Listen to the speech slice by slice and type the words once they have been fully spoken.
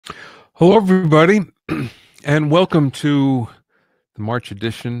Hello, everybody, and welcome to the March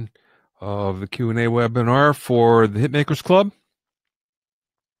edition of the Q&A webinar for the Hitmakers Club.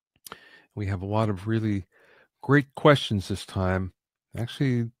 We have a lot of really great questions this time,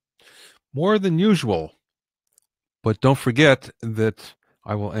 actually more than usual. But don't forget that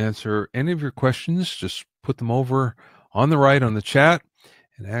I will answer any of your questions. Just put them over on the right on the chat,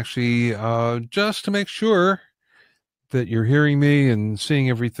 and actually just to make sure that you're hearing me and seeing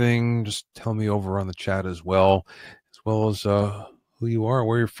everything, just tell me over on the chat as well as who you are,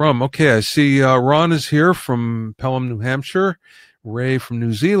 where you're from. Okay, I see Ron is here from Pelham, New Hampshire. Ray from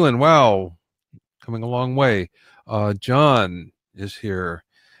New Zealand. Wow, coming a long way. John is here.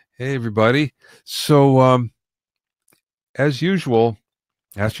 Hey, everybody. So, as usual,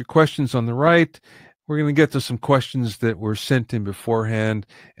 ask your questions on the right. We're going to get to some questions that were sent in beforehand,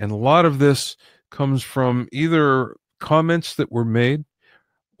 and a lot of this comes from either comments that were made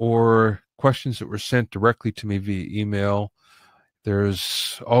or questions that were sent directly to me via email.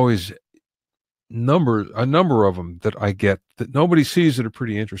 There's always a number of them that I get that nobody sees that are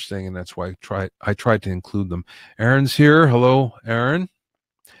pretty interesting, and that's why I tried to include them. Aaron's here. Hello, Aaron.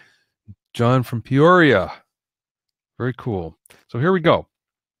 John from Peoria. Very cool. So here we go.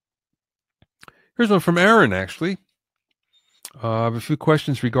 Here's one from Aaron, actually. I have a few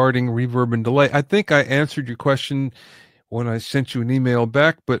questions regarding reverb and delay. I think I answered your question when I sent you an email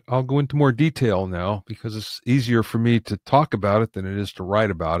back, but I'll go into more detail now because it's easier for me to talk about it than it is to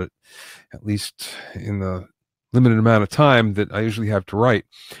write about it, at least in the limited amount of time that I usually have to write.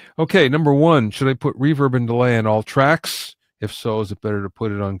 Okay, number one, should I put reverb and delay on all tracks? If so, is it better to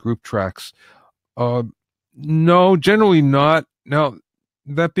put it on group tracks? No, generally not. Now,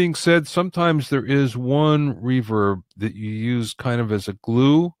 that being said, sometimes there is one reverb that you use kind of as a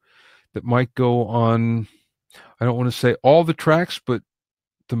glue that might go on, I don't want to say all the tracks, but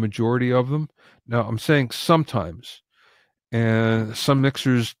the majority of them. Now, I'm saying sometimes, and some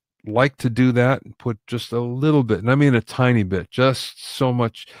mixers like to do that and put just a little bit, and I mean a tiny bit, just so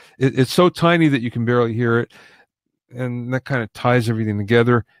much. It's so tiny that you can barely hear it, and that kind of ties everything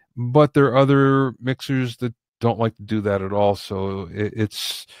together. But there are other mixers that don't like to do that at all. So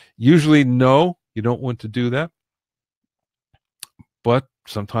it's usually no, you don't want to do that. But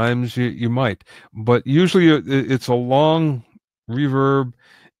sometimes you might. But usually it's a long reverb,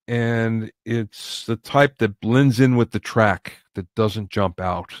 and it's the type that blends in with the track, that doesn't jump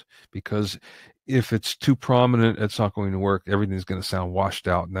out, because if it's too prominent, it's not going to work. Everything's going to sound washed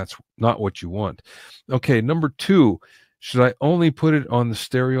out, and that's not what you want. Okay, number two, should I only put it on the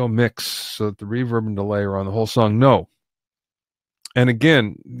stereo mix so that the reverb and delay are on the whole song? No. And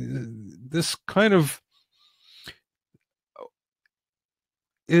again, this kind of,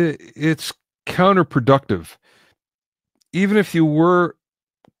 it's counterproductive. Even if you were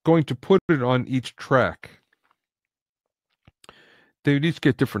going to put it on each track, they would each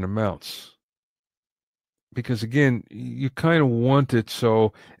get different amounts. Because again, you kind of want it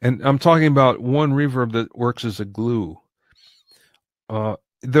so, and I'm talking about one reverb that works as a glue.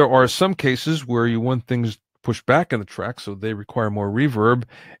 There are some cases where you want things pushed back in the track, so they require more reverb,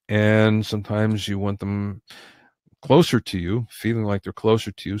 and sometimes you want them closer to you, feeling like they're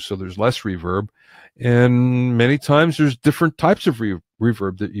closer to you, so there's less reverb. And many times there's different types of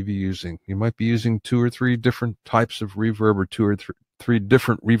reverb that you'd be using. You might be using 2 or 3 different types of reverb, or 2 or 3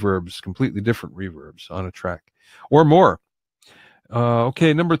 different reverbs, completely different reverbs on a track, or more.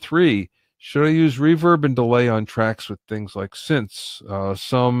 Okay, number 3, should I use reverb and delay on tracks with things like synths?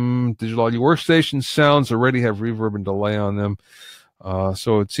 Some digital audio workstation sounds already have reverb and delay on them,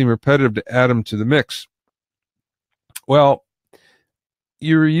 so it seemed repetitive to add them to the mix. Well,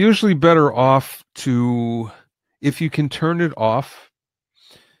 you're usually better off to, if you can turn it off.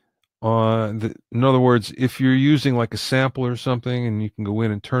 In other words, if you're using like a sample or something and you can go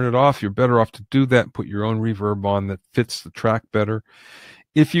in and turn it off, you're better off to do that and put your own reverb on that fits the track better.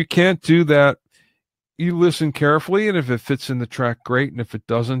 If you can't do that, you listen carefully, and if it fits in the track, great. And if it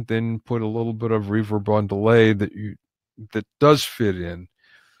doesn't, then put a little bit of reverb on delay that does fit in,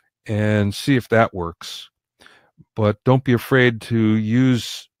 and see if that works. But don't be afraid to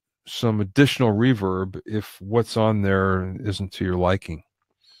use some additional reverb if what's on there isn't to your liking.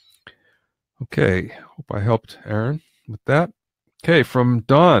 Okay, hope I helped Aaron with that. Okay, from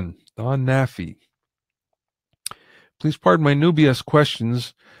Don Naffy. Please pardon my newbie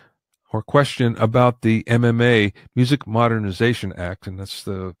questions or question about the MMA, Music Modernization Act, and that's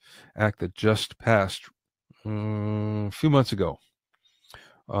the act that just passed a few months ago.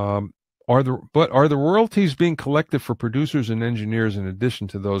 Are the royalties being collected for producers and engineers in addition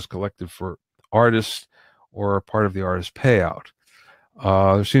to those collected for artists or part of the artist payout?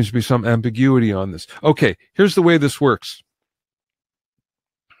 There seems to be some ambiguity on this. Okay, here's the way this works.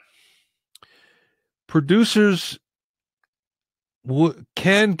 Producers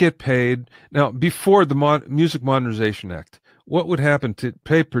can get paid. Now, before the Music Modernization Act, what would happen to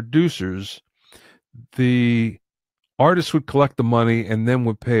pay producers? The artists would collect the money and then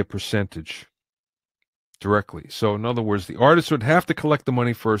would pay a percentage directly. So in other words, the artist would have to collect the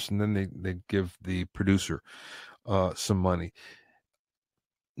money first, and then they'd give the producer some money.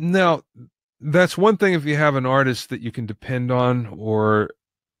 Now, that's one thing if you have an artist that you can depend on, or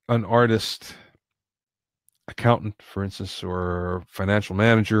an artist accountant, for instance, or financial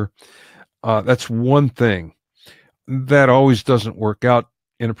manager. That's one thing. That always doesn't work out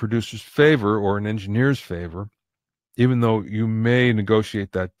in a producer's favor or an engineer's favor, even though you may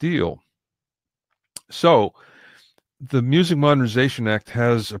negotiate that deal. So the Music Modernization Act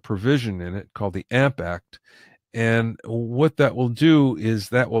has a provision in it called the AMP Act. And what that will do is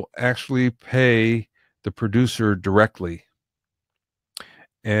that will actually pay the producer directly.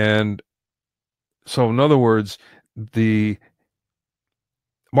 And so, in other words, the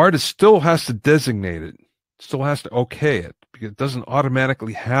artist still has to designate it, still has to okay it, because it doesn't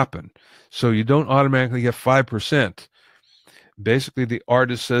automatically happen. So you don't automatically get 5%. Basically, the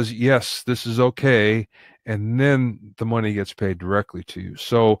artist says, yes, this is okay, and then the money gets paid directly to you.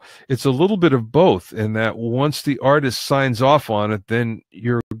 So it's a little bit of both, in that once the artist signs off on it, then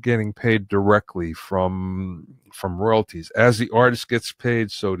you're getting paid directly from royalties. As the artist gets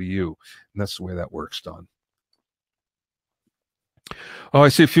paid, so do you. And that's the way that works, Don. Oh, I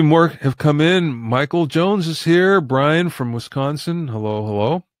see a few more have come in. Michael Jones is here. Brian from Wisconsin. Hello,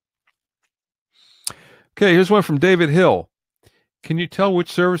 hello. Okay, here's one from David Hill. Can you tell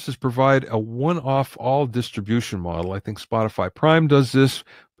which services provide a one-off all distribution model? I think Spotify Prime does this,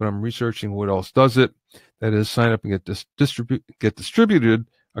 but I'm researching what else does it. That is, sign up and get distributed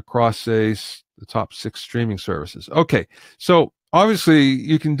across, say, the top 6 streaming services. Okay, so obviously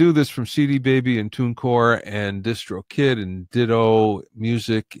you can do this from CD Baby and TuneCore and DistroKid and Ditto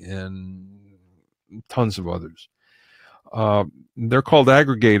Music and tons of others. They're called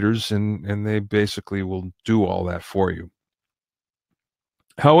aggregators, and they basically will do all that for you.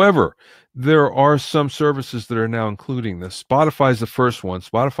 However, there are some services that are now including this. Spotify is the first one.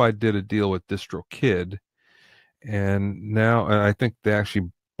 Spotify did a deal with DistroKid, and now I think they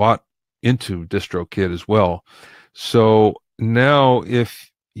actually bought into DistroKid as well. So now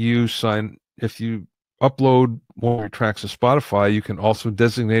if you upload one of your tracks to Spotify, you can also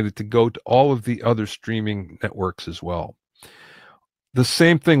designate it to go to all of the other streaming networks as well. The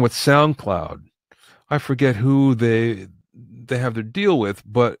same thing with SoundCloud. I forget who they have their deal with,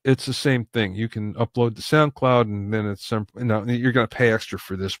 but it's the same thing. You can upload to SoundCloud, and then it's some, you're going to pay extra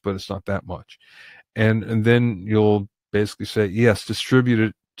for this, but it's not that much. And then you'll basically say, yes, distribute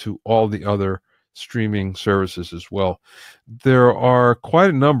it to all the other streaming services as well. There are quite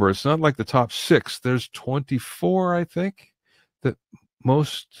a number. It's not like the top 6. There's 24, I think, that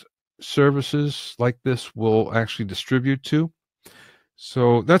most services like this will actually distribute to.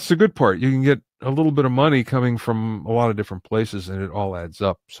 So that's the good part. You can get a little bit of money coming from a lot of different places, and it all adds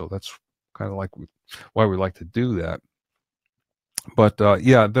up. So that's kind of like why we like to do that. But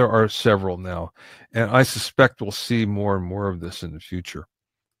yeah, there are several now, and I suspect we'll see more and more of this in the future.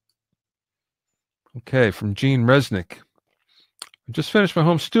 Okay, from Gene Resnick. I just finished my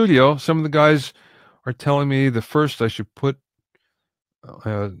home studio. Some of the guys are telling me the first I should put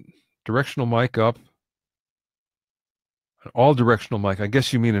a directional mic up. An all-directional mic. I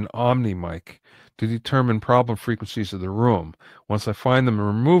guess you mean an omni mic, to determine problem frequencies of the room. Once I find them and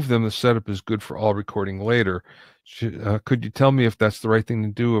remove them, the setup is good for all recording later. Could you tell me if that's the right thing to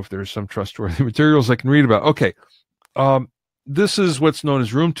do, if there's some trustworthy materials I can read about? Okay. This is what's known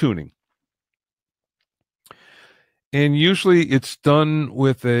as room tuning. And usually it's done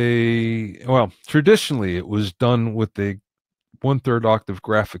with traditionally it was done with a 1/3 octave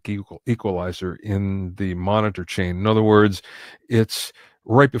graphic equalizer in the monitor chain. In other words, it's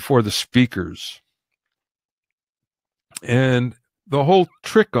right before the speakers. And the whole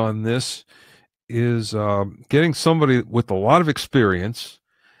trick on this is getting somebody with a lot of experience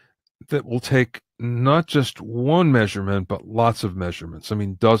that will take not just one measurement, but lots of measurements. I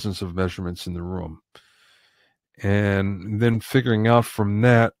mean, dozens of measurements in the room. And then figuring out from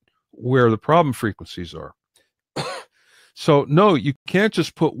that where the problem frequencies are. So no, you can't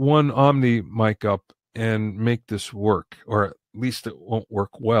just put one omni mic up and make this work, or at least it won't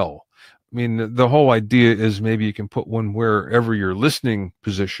work well. I mean, the whole idea is maybe you can put one wherever your listening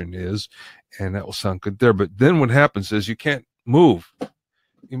position is, and that will sound good there. But then what happens is you can't move.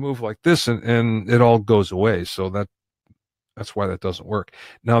 You move like this, and it all goes away. So that That's why that doesn't work.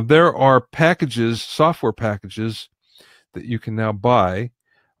 Now, there are packages, software packages, that you can now buy.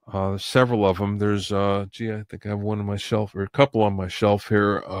 Several of them. There's, gee, I think I have one on my shelf, or a couple on my shelf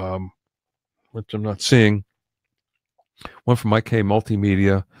here, which I'm not seeing. One from IK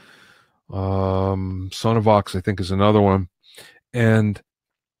Multimedia. Sonovox, I think, is another one. And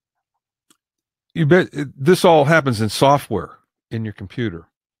you bet this all happens in software in your computer.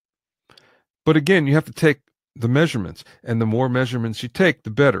 But again, you have to take the measurements, and the more measurements you take, the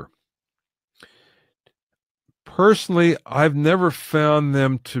better. Personally, I've never found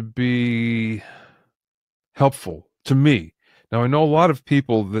them to be helpful to me. Now, I know a lot of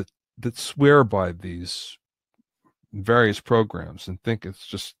people that swear by these various programs and think it's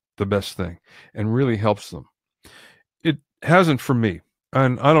just the best thing and really helps them. It hasn't for me.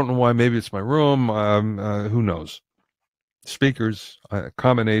 And I don't know why. Maybe it's my room. Who knows? Speakers,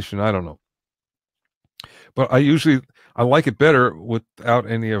 combination, I don't know. But I like it better without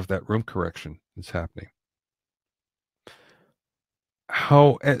any of that room correction that's happening.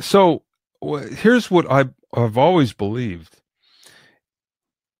 So here's what I've always believed.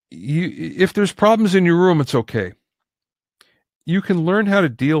 If there's problems in your room, it's okay. You can learn how to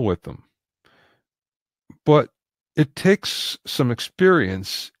deal with them. But it takes some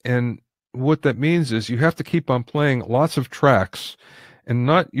experience, and what that means is you have to keep on playing lots of tracks, and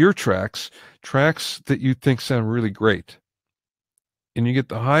not your tracks that you think sound really great. And you get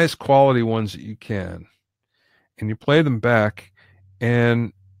the highest quality ones that you can, and you play them back.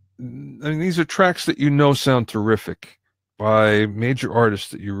 And I mean, these are tracks that you know sound terrific by major artists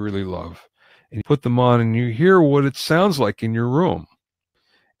that you really love. And you put them on and you hear what it sounds like in your room.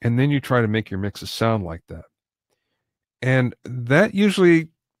 And then you try to make your mixes sound like that. And that usually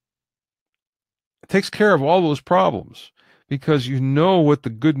takes care of all those problems, because you know what the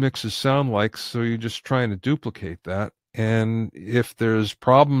good mixes sound like, so you're just trying to duplicate that. And if there's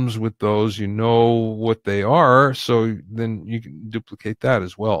problems with those, you know what they are, so then you can duplicate that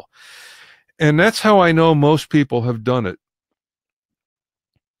as well. And that's how I know most people have done it.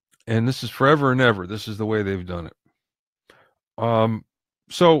 And this is forever and ever. This is the way they've done it.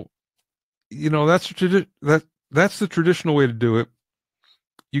 So, you know, that's the traditional way to do it.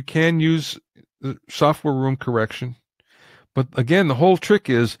 You can use the software room correction, but again, the whole trick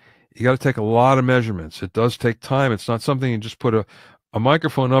is you got to take a lot of measurements. It does take time. It's not something you just put a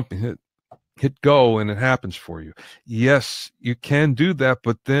microphone up and hit go and it happens for you. Yes, you can do that,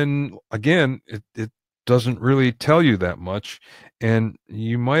 but then again, it doesn't really tell you that much, and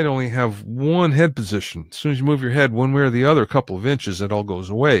you might only have one head position. As soon as you move your head one way or the other, a couple of inches, it all goes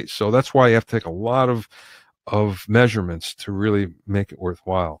away. So that's why you have to take a lot of measurements to really make it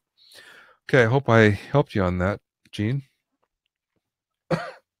worthwhile. Okay, I hope I helped you on that, Gene.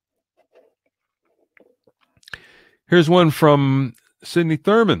 Here's one from Sydney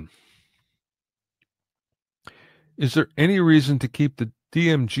Thurman. Is there any reason to keep the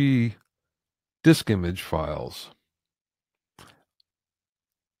DMG disk image files?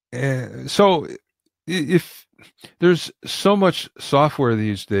 So if there's so much software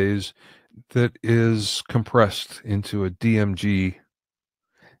these days that is compressed into a DMG,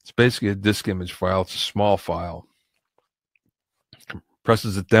 it's basically a disk image file. It's a small file.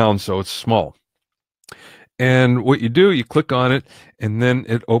 Compresses it down so it's small. And what you do, you click on it, and then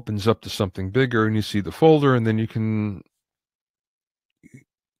it opens up to something bigger, and you see the folder, and then you can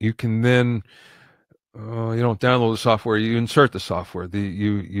then you don't download the software, you insert the software,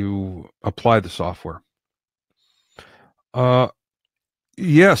 you apply the software.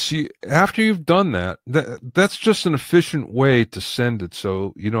 Yes, after you've done that's just an efficient way to send it,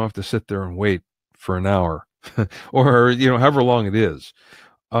 so you don't have to sit there and wait for an hour or however long it is.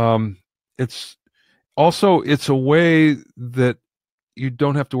 It's a way that you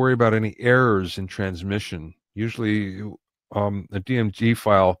don't have to worry about any errors in transmission. Usually a DMG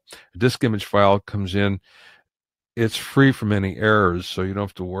file, a disk image file comes in, it's free from any errors, so you don't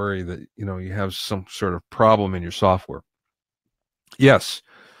have to worry that you have some sort of problem in your software. Yes,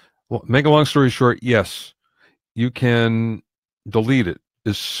 well, make a long story short, yes, you can delete it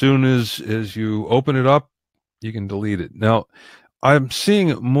as soon as you open it up. You can delete it. Now, I'm seeing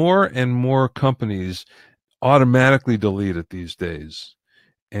more and more companies automatically delete it these days.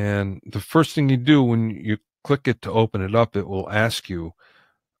 And the first thing you do when you click it to open it up, it will ask you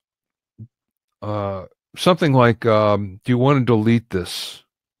something like, do you want to delete this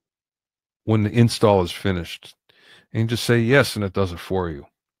when the install is finished? And you just say yes, and it does it for you.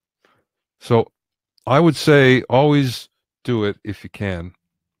 So I would say always do it if you can.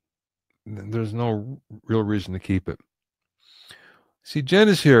 There's no real reason to keep it. See, Jen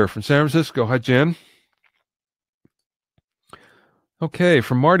is here from San Francisco. Hi, Jen. Okay,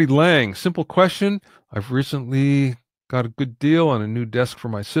 from Marty Lang. Simple question. I've recently got a good deal on a new desk for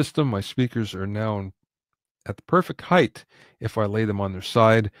my system. My speakers are now at the perfect height if I lay them on their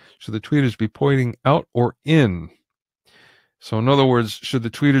side. Should the tweeters be pointing out or in? So in other words, should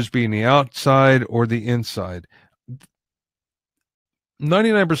the tweeters be in the outside or the inside?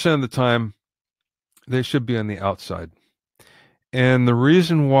 99% of the time, they should be on the outside. And the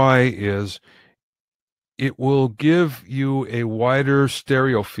reason why is it will give you a wider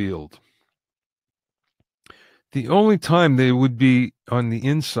stereo field. The only time they would be on the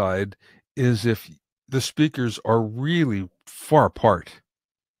inside is if the speakers are really far apart.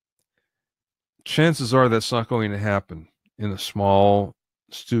 Chances are that's not going to happen in a small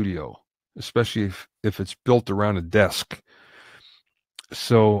studio, especially if it's built around a desk.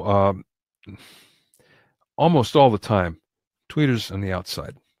 So almost all the time, tweeters on the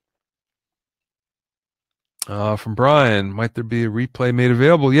outside. From Brian, might there be a replay made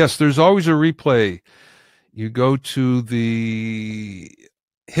available? Yes, there's always a replay. You go to the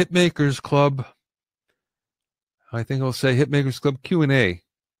Hitmakers Club. I think I'll say Hitmakers Club Q&A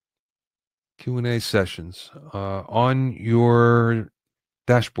sessions on your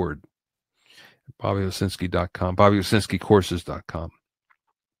dashboard. BobbyOwsinski.com, BobbyOwsinskiCourses.com.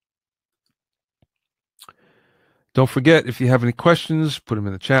 Don't forget, if you have any questions, put them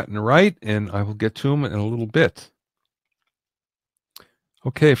in the chat on the right, and I will get to them in a little bit.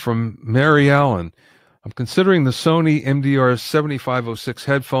 Okay, from Mary Allen. I'm considering the Sony MDR7506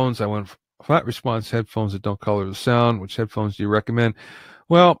 headphones. I want flat response headphones that don't color the sound. Which headphones do you recommend?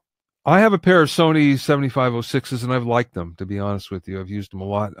 Well, I have a pair of Sony 7506s, and I've liked them, to be honest with you. I've used them a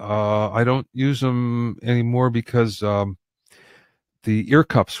lot. I don't use them anymore because the ear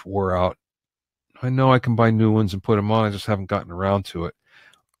cups wore out. I know I can buy new ones and put them on. I just haven't gotten around to it.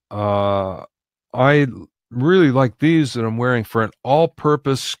 I really like these that I'm wearing for an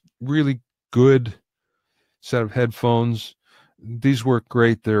all-purpose, really good set of headphones. These work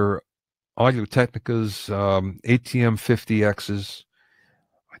great. They're Audio-Technica's ATM 50Xs.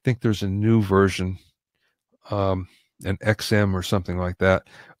 I think there's a new version, an XM or something like that.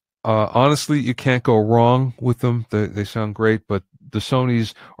 Honestly, you can't go wrong with them. They sound great, but the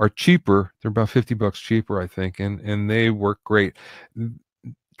Sonys are cheaper. They're about $50 cheaper, I think, and they work great.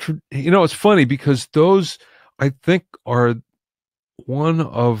 You know, it's funny because those, I think, are one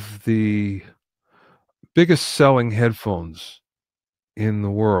of the biggest selling headphones in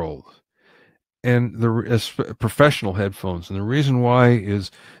the world, and as professional headphones. And the reason why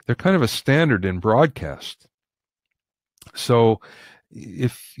is they're kind of a standard in broadcast. So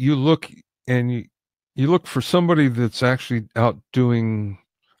if you look and you look for somebody that's actually out doing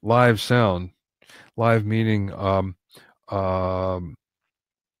live sound, live meaning audio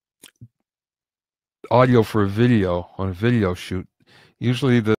for a video, on a video shoot,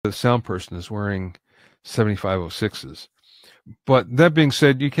 usually the sound person is wearing 7506s. But that being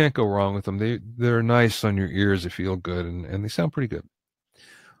said, you can't go wrong with them. They're nice on your ears. They feel good, and they sound pretty good.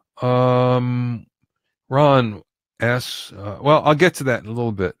 Ron asks, well, I'll get to that in a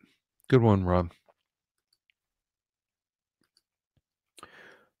little bit. Good one, Ron.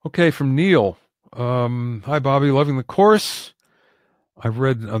 Okay, from Neil. Hi, Bobby. Loving the course. I've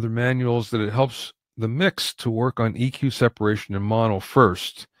read in other manuals that it helps the mix to work on EQ separation in mono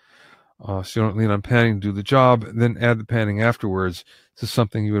first. So you don't lean on panning to do the job, then add the panning afterwards. Is this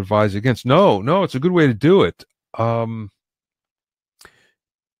something you advise against? No, it's a good way to do it. I'll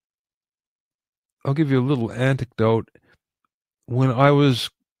give you a little anecdote. When I was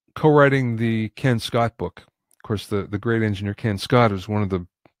co-writing the Ken Scott book, of course, the great engineer Ken Scott was one of the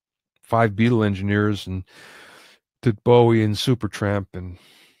 5 Beatle engineers and did Bowie and Supertramp and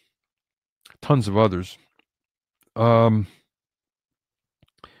tons of others.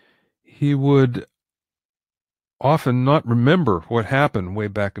 He would often not remember what happened way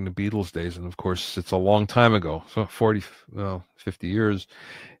back in the Beatles days. And of course, it's a long time ago, so 50 years.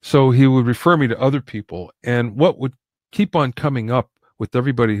 So he would refer me to other people. And what would keep on coming up with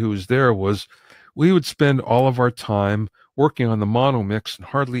everybody who was there was we would spend all of our time working on the mono mix and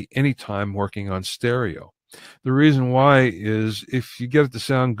hardly any time working on stereo. The reason why is if you get it to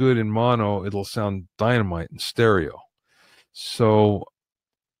sound good in mono, it'll sound dynamite in stereo. So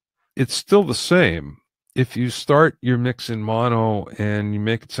it's still the same. If you start your mix in mono and you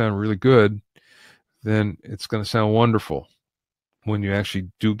make it sound really good, then it's going to sound wonderful when you actually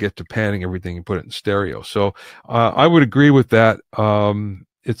do get to panning everything and put it in stereo. So I would agree with that.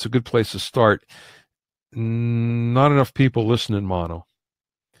 It's a good place to start. Not enough people listen in mono.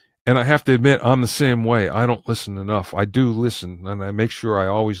 And I have to admit, I'm the same way. I don't listen enough. I do listen, and I make sure I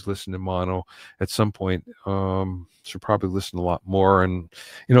always listen in mono at some point. Should probably listen a lot more. And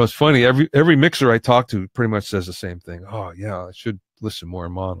it's funny. Every mixer I talk to pretty much says the same thing. Oh yeah, I should listen more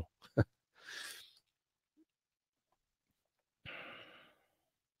in mono.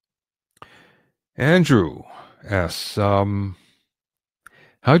 Andrew asks, how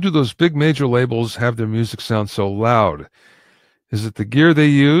do those big major labels have their music sound so loud? Is it the gear they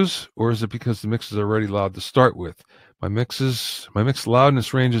use, or is it because the mix is already loud to start with? My mix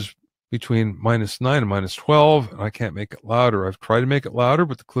loudness ranges between -9 and -12, and I can't make it louder. I've tried to make it louder,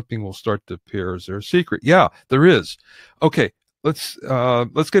 but the clipping will start to appear. Is there a secret? Yeah, there is. Okay, let's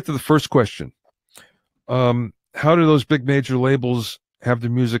get to the first question. How do those big major labels have their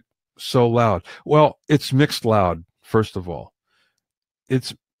music so loud? Well, it's mixed loud, first of all.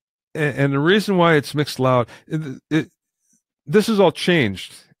 It's and the reason why it's mixed loud, this has all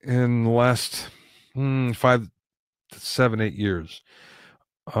changed in the last 5 to 7, 8 years.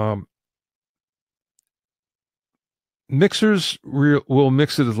 Mixers will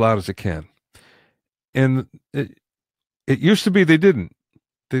mix it as loud as it can, and it used to be they didn't.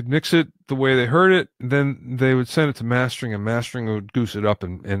 They'd mix it the way they heard it, and then they would send it to mastering, and mastering would goose it up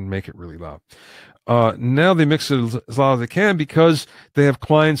and make it really loud. Now they mix it as loud as they can because they have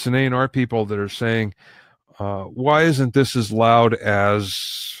clients and A&R people that are saying, why isn't this as loud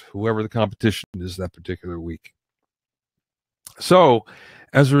as whoever the competition is that particular week? So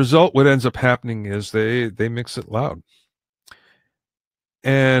as a result, what ends up happening is they mix it loud.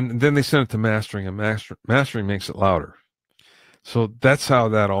 And then they send it to mastering, and mastering makes it louder. So that's how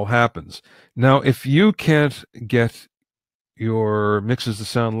that all happens. Now, if you can't get your mixes to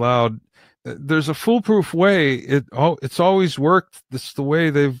sound loud, there's a foolproof way. It's always worked. This is the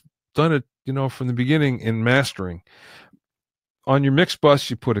way they've done it, from the beginning in mastering. On your mix bus,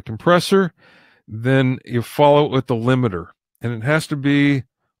 you put a compressor, then you follow it with the limiter, and it has to be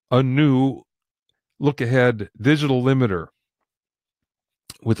a new look-ahead digital limiter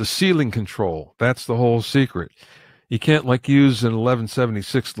with a ceiling control. That's the whole secret. You can't use an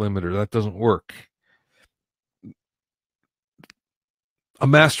 1176 limiter. That doesn't work. A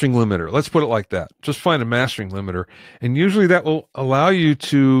mastering limiter. Let's put it like that. Just find a mastering limiter, and usually that will allow you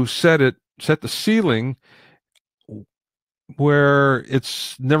to set the ceiling where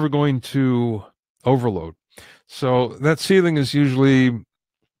it's never going to overload. So that ceiling is usually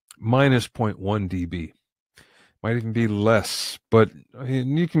minus 0.1 dB. Might even be less, but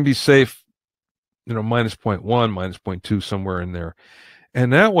you can be safe, minus 0.1, minus 0.2, somewhere in there.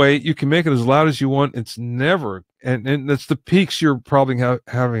 And that way you can make it as loud as you want. It's never, and that's the peaks you're probably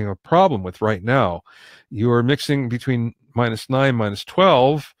having a problem with right now. You're mixing between -9,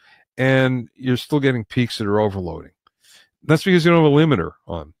 -12, and you're still getting peaks that are overloading. That's because you don't have a limiter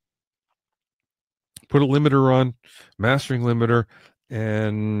on. Put a limiter on, mastering limiter,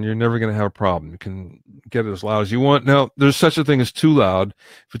 and you're never going to have a problem. You can get it as loud as you want. Now, there's such a thing as too loud.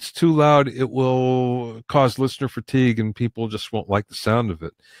 If it's too loud, it will cause listener fatigue, and people just won't like the sound of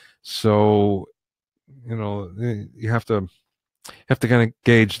it. So, you have to kind of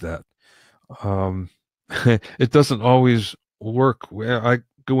gauge that. It doesn't always work. I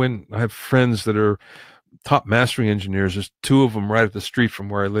go in, I have friends that are top mastering engineers. There's 2 of them right at the street from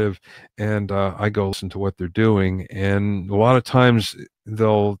where I live, and I go listen to what they're doing, and a lot of times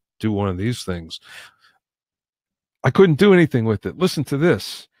they'll do one of these things. I couldn't do anything with it. Listen to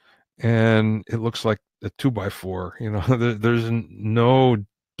this, and it looks like a 2x4. There's no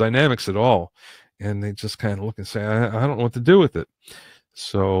dynamics at all, and they just kind of look and say, I don't know what to do with it.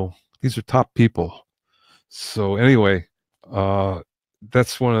 So these are top people. So anyway,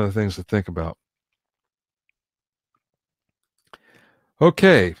 that's one of the things to think about.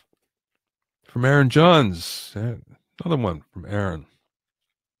 Okay, from Aaron Johns, another one from Aaron.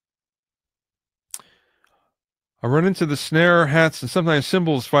 I run into the snare, hats, and sometimes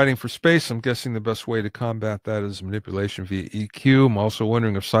cymbals fighting for space. I'm guessing the best way to combat that is manipulation via EQ. I'm also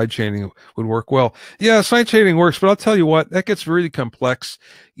wondering if sidechaining would work well. Yeah, sidechaining works, but I'll tell you what, that gets really complex.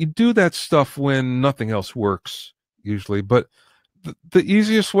 You do that stuff when nothing else works, usually. But the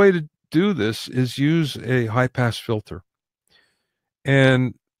easiest way to do this is use a high-pass filter.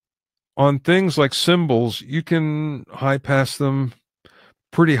 And on things like cymbals, you can high pass them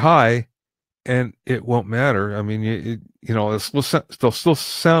pretty high, and it won't matter. I mean, they'll still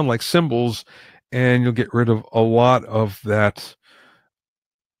sound like cymbals, and you'll get rid of a lot of that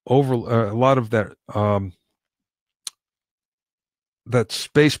that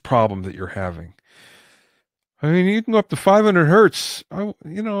space problem that you're having. I mean, you can go up to 500 hertz.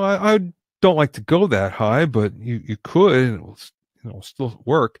 I don't like to go that high, but you could. it'll still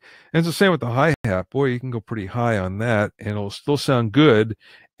work. And it's the same with the hi-hat. Boy, you can go pretty high on that, and it'll still sound good,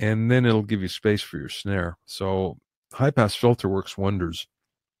 and then it'll give you space for your snare. So high-pass filter works wonders.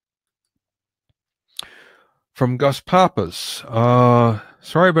 From Gus Papas,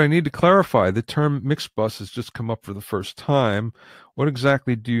 sorry, but I need to clarify. The term mixed bus has just come up for the first time. What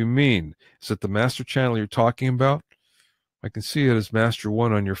exactly do you mean? Is it the master channel you're talking about? I can see it as master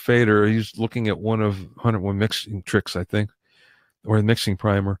 1 on your fader. He's looking at one of 101 mixing tricks, I think, or the mixing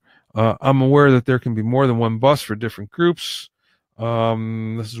primer. I'm aware that there can be more than one bus for different groups.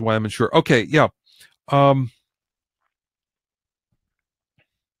 This is why I'm unsure. Okay, yeah.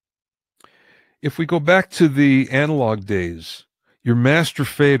 If we go back to the analog days, your master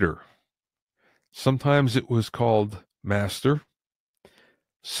fader, sometimes it was called master,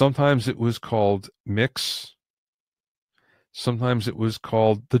 sometimes it was called mix, sometimes it was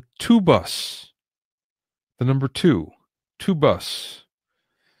called the 2-bus, the number 2 bus,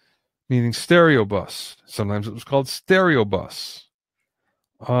 meaning stereo bus. Sometimes it was called stereo bus.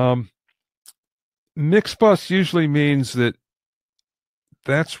 Mix bus usually means that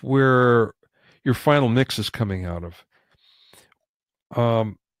that's where your final mix is coming out of.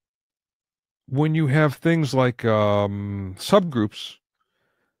 When you have things like subgroups,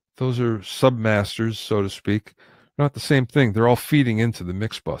 those are submasters, so to speak. Not the same thing. They're all feeding into the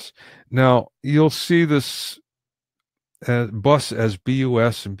mix bus. Now, you'll see this bus as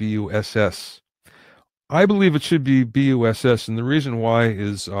BUS and BUSS. I believe it should be BUSS, and the reason why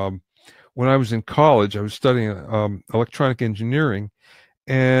is when I was in college, I was studying electronic engineering,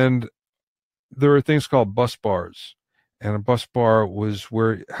 and there are things called bus bars, and a bus bar was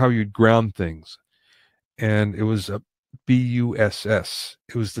how you'd ground things, and it was a BUSS.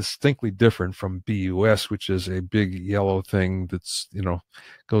 It was distinctly different from BUS, which is a big yellow thing that's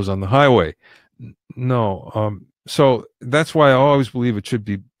goes on the highway. No, so that's why I always believe it should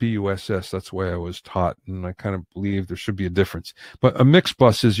be BUSS. That's the way I was taught, and I kind of believe there should be a difference. But a mixed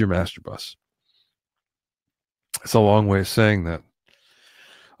bus is your master bus. It's a long way of saying that.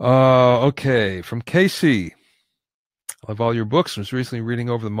 Okay, from Casey. I love all your books. I was recently reading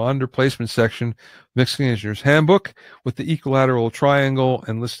over the monitor placement section, Mixing Engineer's Handbook, with the equilateral triangle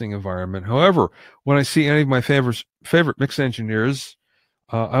and listening environment. However, when I see any of my favorite mix engineers,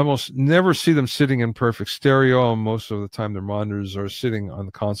 I almost never see them sitting in perfect stereo, and most of the time their monitors are sitting on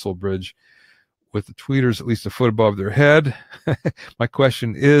the console bridge with the tweeters at least a foot above their head. My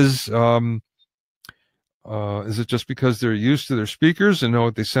question is it just because they're used to their speakers and know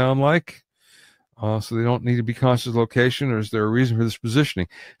what they sound like? So they don't need to be conscious of location, or is there a reason for this positioning?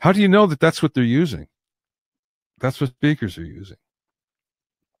 How do you know that that's what they're using? That's what speakers are using.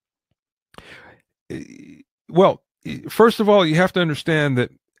 Well, first of all, you have to understand that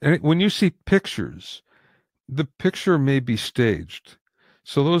when you see pictures, the picture may be staged.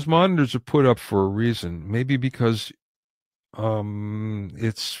 So those monitors are put up for a reason. Maybe because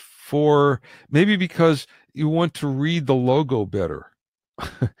maybe because you want to read the logo better.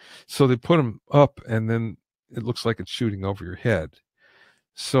 So they put them up, and then it looks like it's shooting over your head.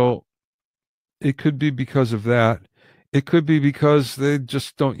 So it could be because of that. It could be because they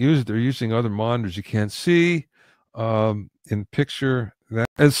just don't use it. They're using other monitors you can't see in picture.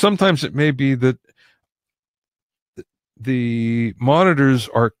 And sometimes it may be that the monitors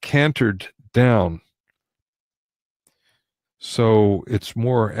are cantered down, so it's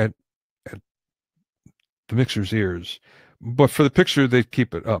more at the mixer's ears. But for the picture, they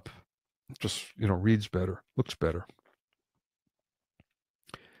keep it up. It just, reads better, looks better.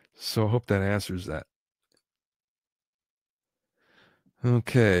 So I hope that answers that.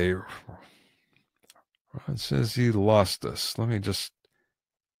 Okay. Ron says he lost us. Let me just...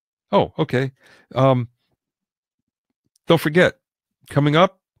 Oh, okay. Don't forget, coming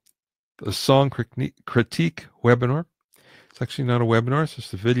up, the song critique webinar. It's actually not a webinar. It's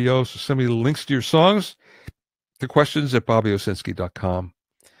just a video. So send me the links to your songs. The questions at bobbyowsinski.com.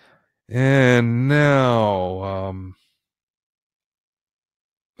 And now,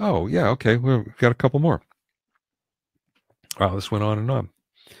 oh, yeah, okay. We've got a couple more. Wow, this went on and on.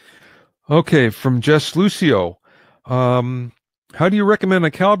 Okay, from Jess Lucio. How do you recommend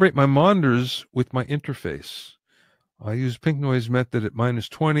I calibrate my monitors with my interface? I used pink noise method at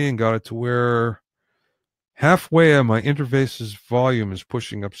 -20 and got it to where halfway on my interface's volume is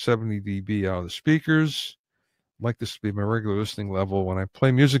pushing up 70 dB out of the speakers. I'd like this to be my regular listening level. When I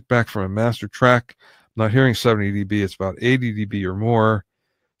play music back from a master track, I'm not hearing 70 dB. It's about 80 dB or more.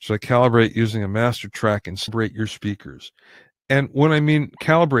 Should I calibrate using a master track and separate your speakers? And when I mean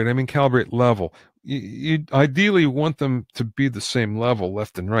calibrate level. you ideally want them to be the same level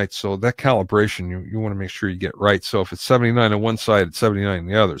left and right. So that calibration, you want to make sure you get right. So if it's 79 on one side, it's 79 on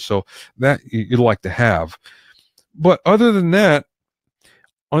the other. So that you'd like to have. But other than that,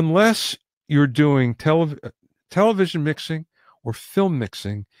 unless you're doing television mixing or film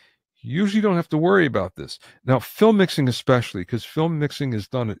mixing, you usually don't have to worry about this. Now, film mixing especially, because film mixing is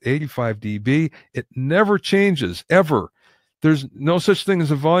done at 85 dB. It never changes, ever. There's no such thing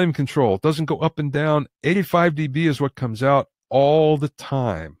as a volume control. It doesn't go up and down. 85 dB is what comes out all the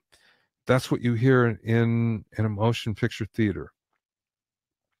time. That's what you hear in a motion picture theater,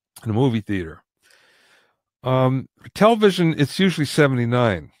 in a movie theater. Television, it's usually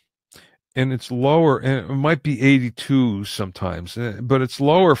 79, and it's lower, and it might be 82 sometimes, but it's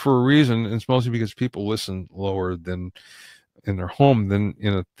lower for a reason. And it's mostly because people listen lower than in their home than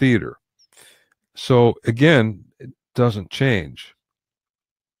in a theater. So again, it doesn't change.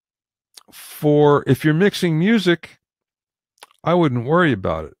 For if you're mixing music, I wouldn't worry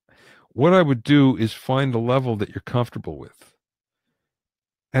about it. What I would do is find a level that you're comfortable with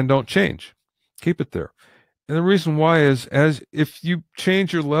and don't change. Keep it there. And the reason why is, as if you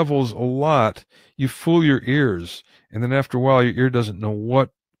change your levels a lot, you fool your ears. And then after a while, your ear doesn't know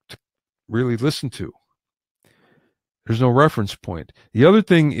what to really listen to. There's no reference point. The other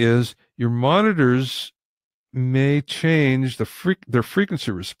thing is your monitors may change their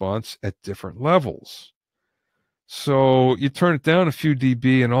frequency response at different levels. So you turn it down a few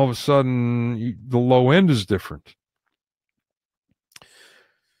dB, and all of a sudden the low end is different.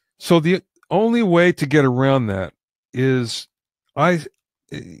 So the only way to get around that is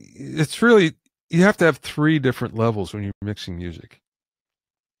it's really, you have to have 3 different levels when you're mixing music.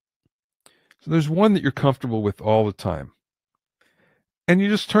 So there's one that you're comfortable with all the time, and you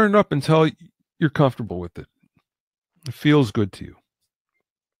just turn it up until you're comfortable with it. It feels good to you.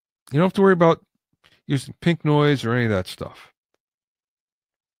 You don't have to worry about using pink noise or any of that stuff.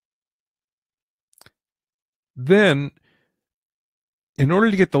 Then, in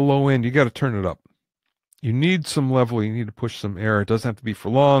order to get the low end, you got to turn it up. You need some level. You need to push some air. It doesn't have to be for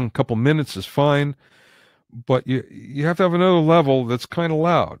long. A couple minutes is fine, but you have to have another level that's kind of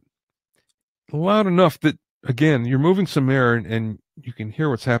loud enough that, again, you're moving some air, and you can hear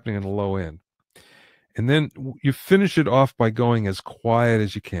what's happening in the low end. And then you finish it off by going as quiet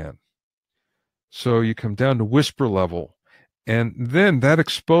as you can. So you come down to whisper level, and then that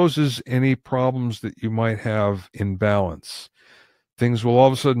exposes any problems that you might have in balance. Things will all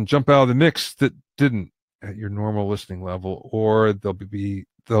of a sudden jump out of the mix that didn't at your normal listening level, or they'll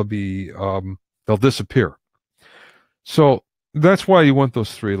disappear. So that's why you want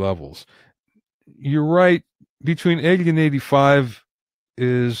those 3 levels. You're right, between 80 and 85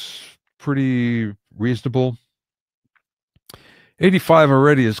 is pretty reasonable. 85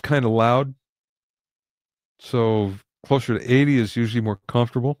 already is kind of loud, so closer to 80 is usually more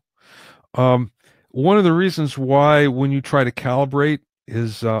comfortable. One of the reasons why when you try to calibrate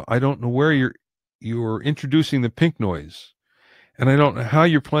is I don't know where you're introducing the pink noise, and I don't know how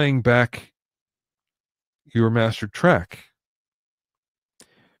you're playing back your mastered track,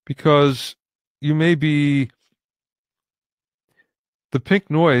 because you may be, the pink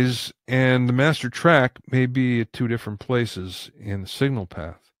noise and the master track may be at 2 different places in the signal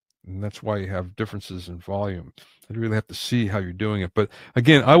path, and that's why you have differences in volume. You really have to see how you're doing it. But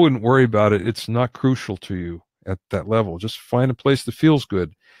again, I wouldn't worry about it. It's not crucial to you at that level. Just find a place that feels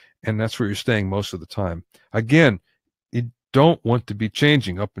good, and that's where you're staying most of the time. Again, you don't want to be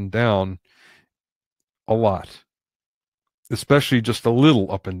changing up and down a lot, especially just a little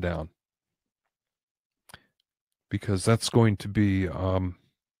up and down, because that's going to be, kind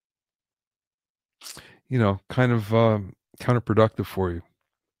of counterproductive for you.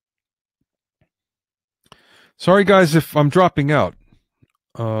 Sorry, guys, if I'm dropping out.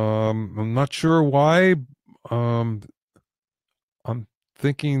 I'm not sure why. I'm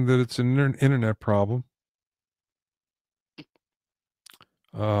thinking that it's an internet problem.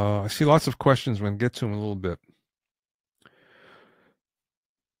 I see lots of questions. We're going to get to them in a little bit.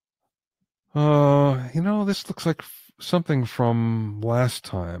 This looks like something from last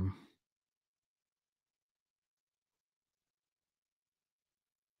time.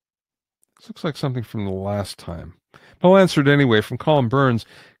 This looks like something from the last time. I'll answer it anyway. From Colin Burns,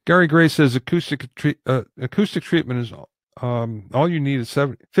 Gary Gray says acoustic treatment is all you need is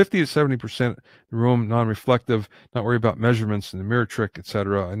 50 to 70% the room, non-reflective, not worry about measurements and the mirror trick,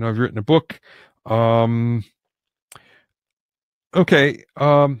 etc. I know I've written a book. Okay.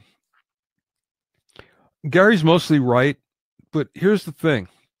 Gary's mostly right, but here's the thing.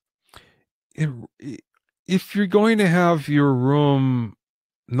 If you're going to have your room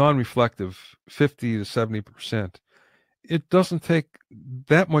non-reflective, 50 to 70%, it doesn't take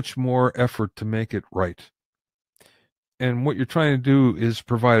that much more effort to make it right. And what you're trying to do is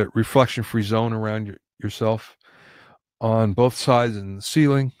provide a reflection-free zone around yourself on both sides and the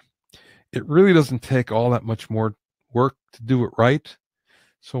ceiling. It really doesn't take all that much more work to do it right.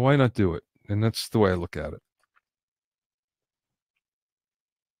 So why not do it? And that's the way I look at it.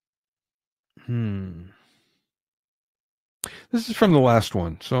 This is from the last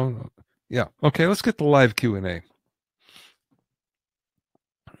one. So yeah. Okay, let's get the live Q&A.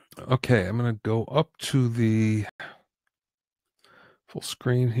 Okay, I'm going to go up to the full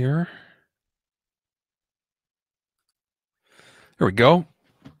screen here. There we go.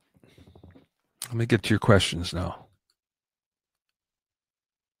 Let me get to your questions now.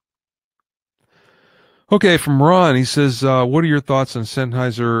 Okay, from Ron, he says, what are your thoughts on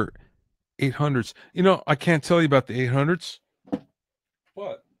Sennheiser 800s? You know, I can't tell you about the 800s,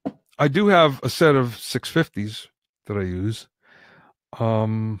 but I do have a set of 650s that I use.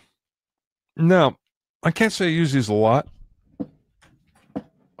 Now, I can't say I use these a lot.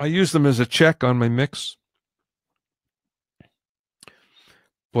 I use them as a check on my mix,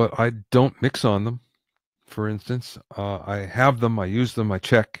 but I don't mix on them. For instance, I have them, I use them, I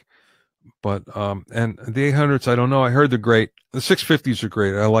check. But and the 800s, I don't know. I heard they're great. The 650s are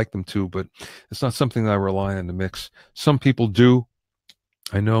great. I like them too, but it's not something that I rely on to mix. Some people do,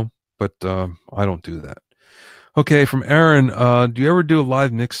 I know, but I don't do that. Okay, from Aaron, do you ever do a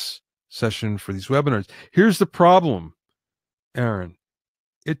live mix session for these webinars? Here's the problem, Aaron.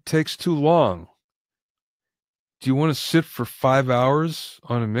 It takes too long. Do you want to sit for 5 hours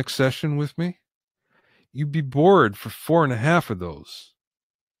on a mix session with me? You'd be bored for 4.5 of those.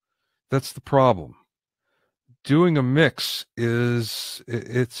 That's the problem. Doing a mix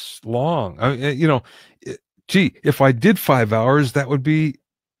it's long. Gee, if I did 5 hours, that would be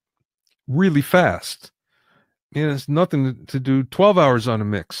really fast. It's nothing to do 12 hours on a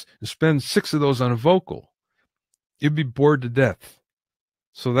mix. To spend 6 of those on a vocal, you'd be bored to death.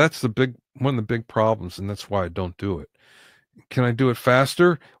 So that's one of the big problems, and that's why I don't do it. Can I do it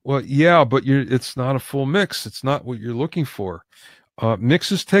faster? Well, yeah, but it's not a full mix. It's not what you're looking for.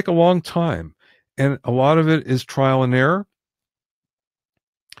 Mixes take a long time, and a lot of it is trial and error.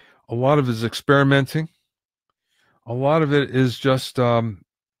 A lot of it is experimenting. A lot of it is just trying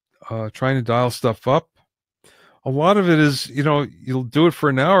to dial stuff up. A lot of it is, you'll do it for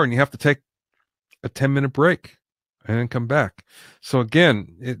an hour and you have to take a 10-minute break and then come back. So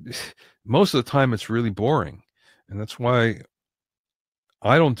again, most of the time it's really boring. And that's why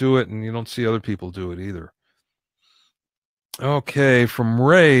I don't do it, and you don't see other people do it either. Okay, from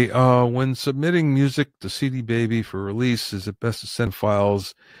Ray, when submitting music to CD Baby for release, is it best to send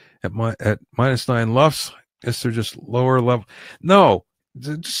files at -9 LUFS? Guess they're just lower level. No,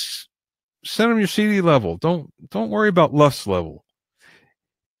 just send them your CD level. Don't worry about LUFS level.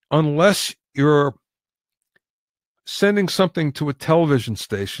 Unless you're sending something to a television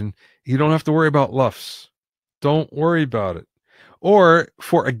station, you don't have to worry about LUFS. Don't worry about it. Or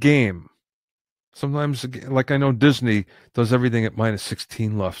for a game. Sometimes, like I know Disney does everything at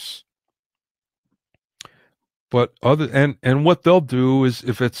 -16 LUFS. But and what they'll do is,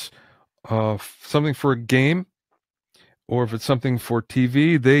 if it's something for a game, or if it's something for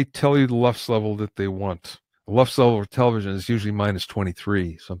TV, they tell you the LUFS level that they want. The LUFS level for television is usually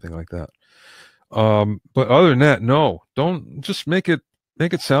 -23, something like that. But other than that, no, don't just make it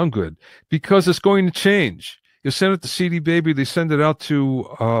sound good, because it's going to change. You send it to CD Baby, they send it out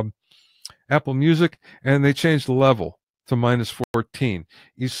to Apple Music, and they change the level to -14.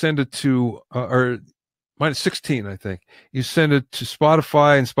 You send it to or -16, I think. You send it to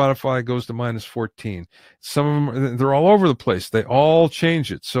Spotify, and Spotify goes to -14. Some of them, they're all over the place. They all change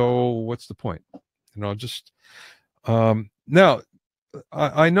it. So what's the point? Just now,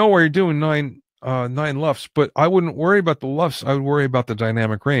 I know where you're doing 9 LUFS, but I wouldn't worry about the LUFS. I would worry about the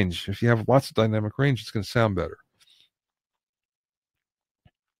dynamic range. If you have lots of dynamic range, it's going to sound better.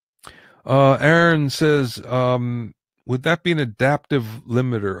 Aaron says, would that be an adaptive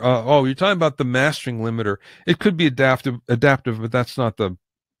limiter? You're talking about the mastering limiter. It could be adaptive, but that's not the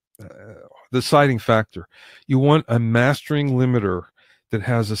deciding factor. You want a mastering limiter that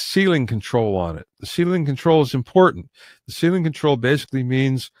has a ceiling control on it. The ceiling control is important. The ceiling control basically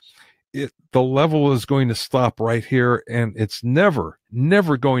means the level is going to stop right here, and it's never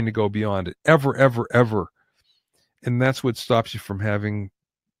going to go beyond it, ever, ever, ever. And that's what stops you from having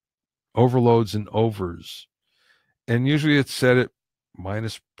overloads and overs. And usually it's set at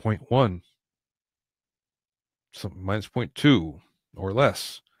 -0.1, so -0.2 or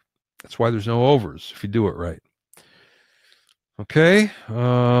less. That's why there's no overs if you do it right. Okay.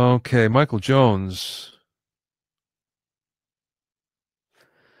 Okay. Michael Jones.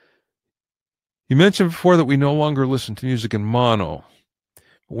 You mentioned before that we no longer listen to music in mono.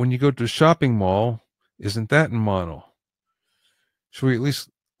 But when you go to a shopping mall, isn't that in mono? Should we at least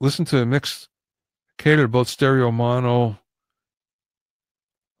listen to a mix catered to both stereo mono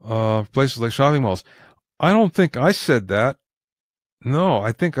places like shopping malls? I don't think I said that. No,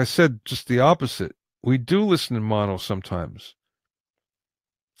 I think I said just the opposite. We do listen in mono sometimes.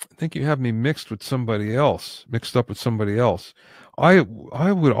 I think you have me mixed with somebody else, mixed up with somebody else. I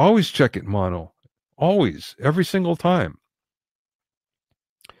would always check it mono. Always, every single time.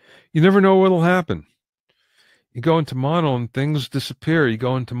 You never know what'll happen. You go into mono and things disappear. You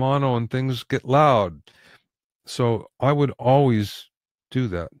go into mono and things get loud. So I would always do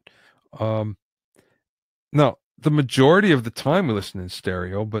that. Um, Now, the majority of the time we listen in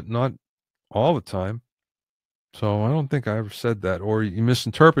stereo, but not all the time. So I don't think I ever said that, or you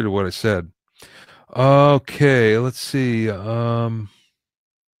misinterpreted what I said. Okay, let's see. I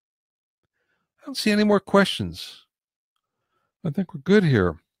don't see any more questions. I think we're good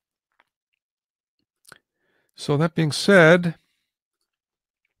here. So that being said,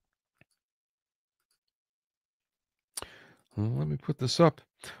 let me put this up.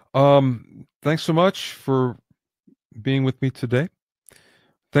 Thanks so much for being with me today.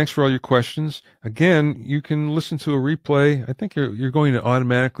 Thanks for all your questions. Again, you can listen to a replay. I think you're going to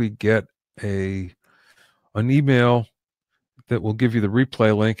automatically get an email that will give you the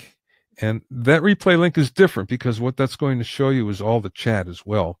replay link. And that replay link is different because what that's going to show you is all the chat as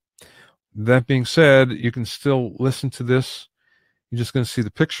well. That being said, you can still listen to this. You're just going to see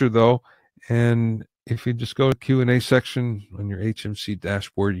the picture though. And if you just go to Q&A section on your HMC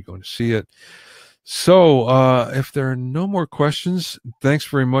dashboard, you're going to see it. So if there are no more questions, thanks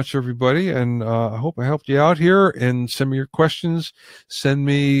very much, everybody. And I hope I helped you out here. And send me your questions. Send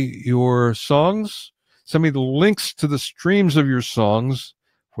me your songs. Send me the links to the streams of your songs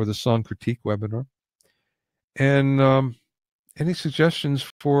for the song critique webinar. And any suggestions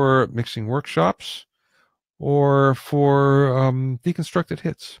for mixing workshops or for deconstructed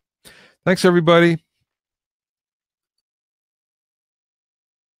hits. Thanks, everybody.